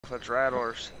Such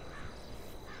rattlers.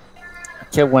 I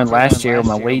killed one last year with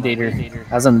my weed eater.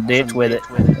 I was in the ditch with it.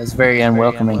 It was very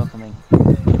unwelcoming.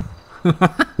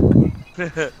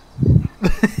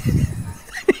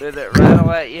 Did it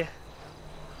rattle at you?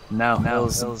 No, it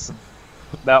was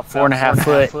about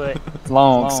 4.5 foot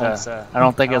long, so I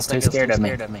don't think it was too scared of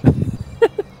me.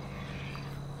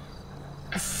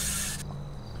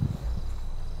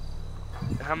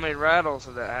 How many rattles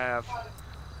did it have?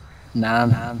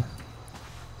 9.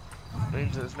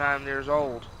 Means it's 9 years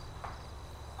old.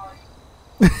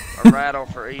 A rattle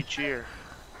for each year.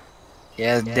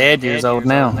 Yeah, it's dead years old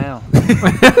now.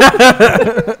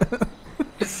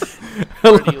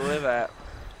 Where do you live at?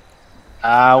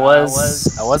 I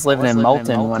was living in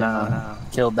Moulton when I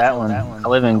killed that one. I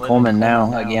live in Coleman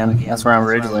now again. That's where I'm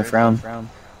originally from.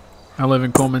 I live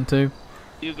in Coleman too.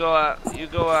 You go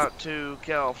out to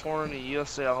California, you'll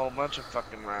see a whole bunch of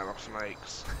fucking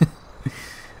rattlesnakes.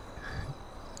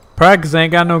 Probably 'cause they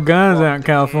ain't got no guns out in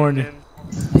California.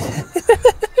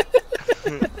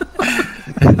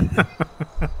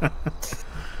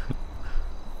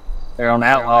 They're on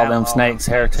outlaw them snakes'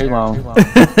 hair too long.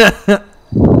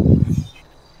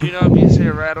 You know, if you see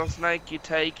a rattlesnake, you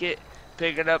take it,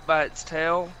 pick it up by its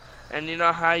tail, and you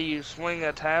know how you swing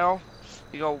a towel?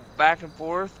 You go back and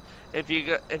forth. If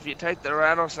you take the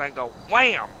rattlesnake and go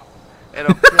wham,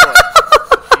 it'll kill it.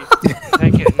 If you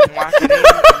take it and whack it in and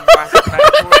whack it back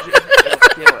towards you, it'll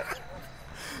kill it.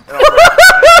 It'll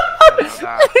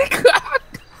die.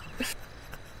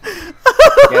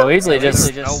 Yeah, we usually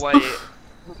just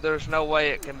there's no way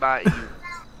it can bite you.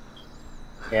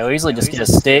 Yeah, we usually just get a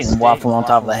stick and whop them on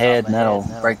top of the head, and that'll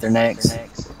break their necks.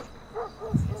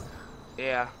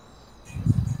 Yeah.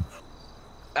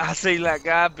 I see that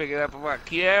guy picking up. I'm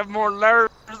like, you have more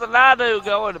nerves than I do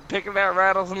going and picking that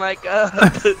rattlesnake up.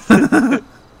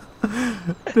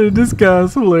 Dude, this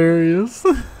guy's hilarious.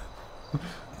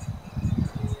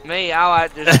 Me, I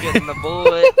like just getting the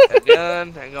bullet, a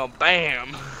gun, and go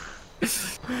bam.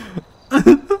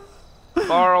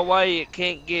 Far away, it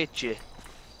can't get you.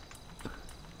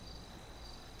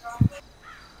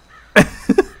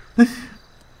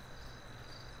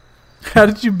 How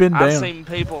did you bend down? I've seen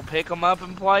people pick them up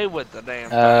and play with the damn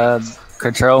things.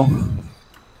 Control.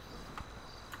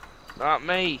 Not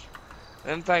me.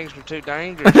 Them things were too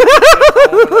dangerous.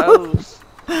 One of those.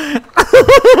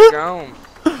 Gone.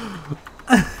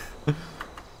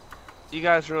 You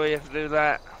guys really have to do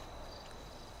that.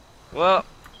 Well,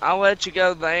 I'll let you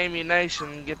go to the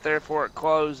ammunition and get there before it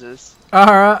closes.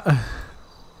 Alright.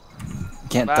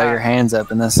 Can't throw your hands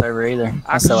up in this server either.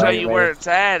 I can show you where it's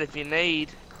at if you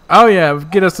need. Oh yeah,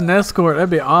 get us an escort. That'd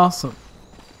be awesome.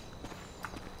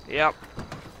 Yep.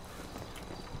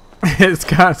 This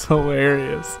guy's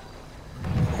hilarious.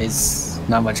 He's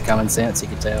not much common sense, you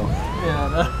can tell. Yeah, I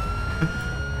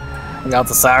know. We got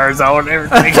the sirens on and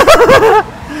everything.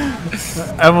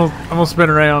 I'm gonna spin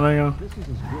around. Hang on.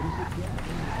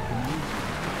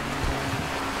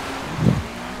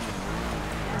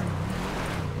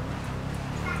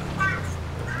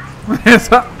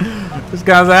 This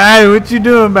guy's like, hey, what you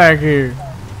doing back here?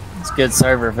 It's a good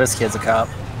server if this kid's a cop.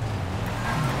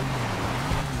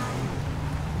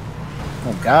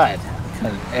 Oh God, what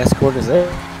kind of escort is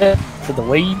that? For the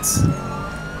weeds?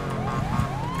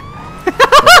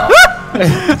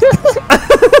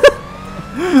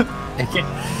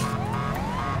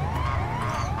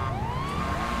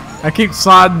 I keep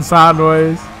sliding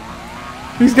sideways.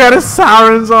 He's got his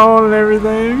sirens on and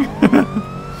everything.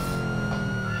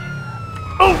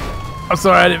 Oh! I'm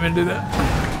sorry, I didn't mean to do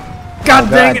that. God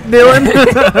dang it, Dylan!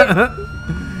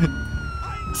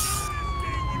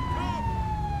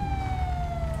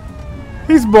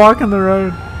 He's blocking the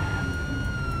road.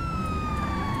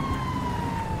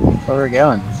 Where are we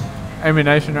going?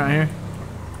 Ammunition right here.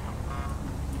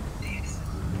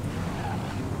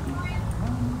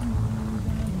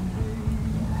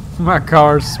 My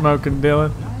car's smoking,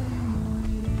 Dylan.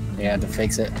 Yeah, I had to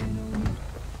fix it.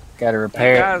 Gotta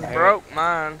repair it. You guys broke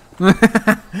mine.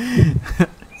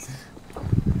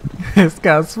 This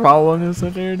guy's following us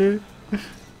in there, dude.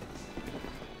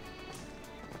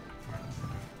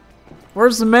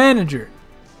 Where's the manager?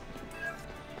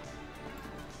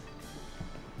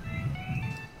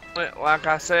 Like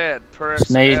I said, press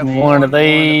Just need one of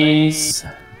these.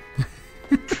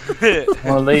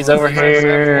 One of these over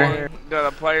here. Got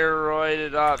a player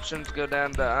rated options. Go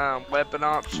down to weapon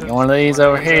options. One of these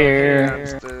over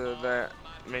here. To that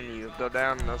menu. Go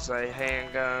down and they'll say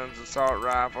handguns, assault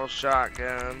rifles,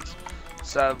 shotguns,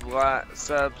 sub-light,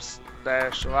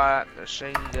 sub-dash-light,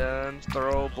 machine guns,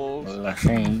 throwables,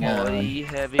 Machine gun.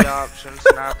 heavy options,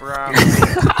 sniper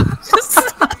rifles.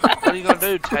 What are you gonna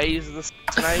do? Tase the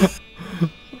snake?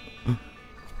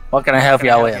 What can I help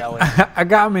y'all with? I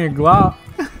got me a Glock.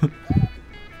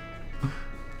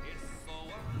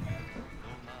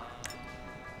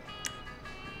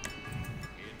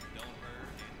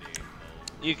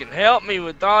 You can help me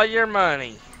with all your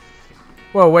money.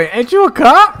 Whoa, wait, ain't you a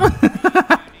cop?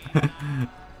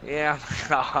 Yeah.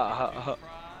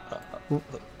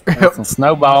 Some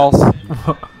snowballs.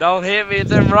 Don't hit me with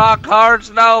them rock hard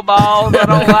snowballs. I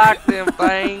don't like them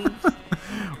things.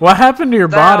 What happened to your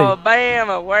body?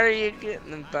 Alabama, where are you getting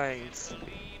them things?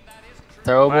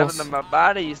 What happened to Throwables. my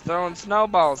body? He's throwing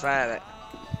snowballs at it.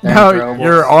 No, Throwables.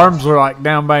 your arms were like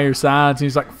down by your sides.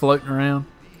 He's like floating around.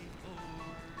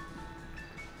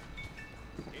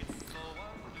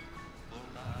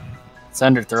 It's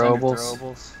under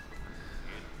throwables.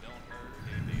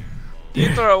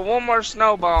 You throw one more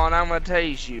snowball and I'm gonna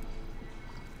tase you.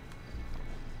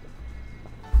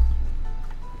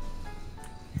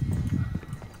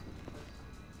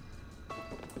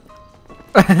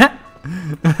 He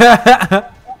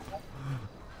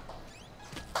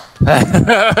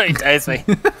tased me.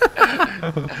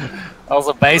 That was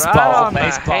a baseball. Right on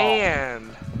baseball. the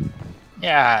hand.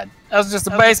 Yeah, that was just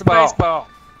a baseball.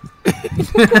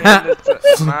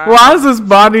 Why is his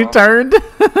body turned?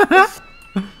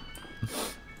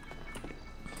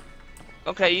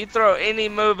 Okay, you throw any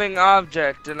moving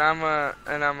object and I'm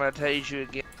gonna tase you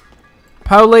again.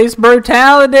 Police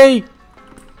brutality!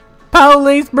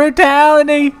 Police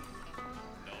brutality!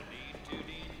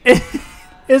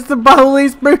 It's the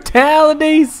police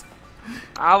brutalities!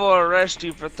 I will arrest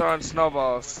you for throwing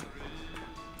snowballs.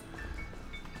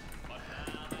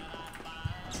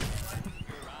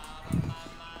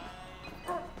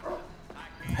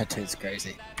 That dude's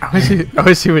crazy. I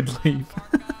wish he would leave.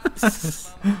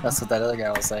 That's what that other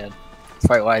guy was saying. That's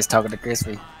probably why he's talking to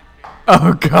Crispy.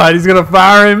 Oh god, he's gonna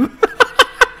fire him.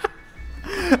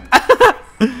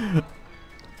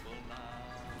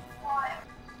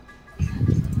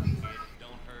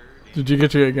 Did you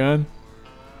get you a gun?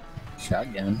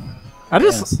 Shotgun. I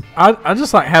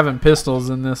just like having pistols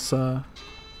in this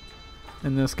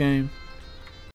game.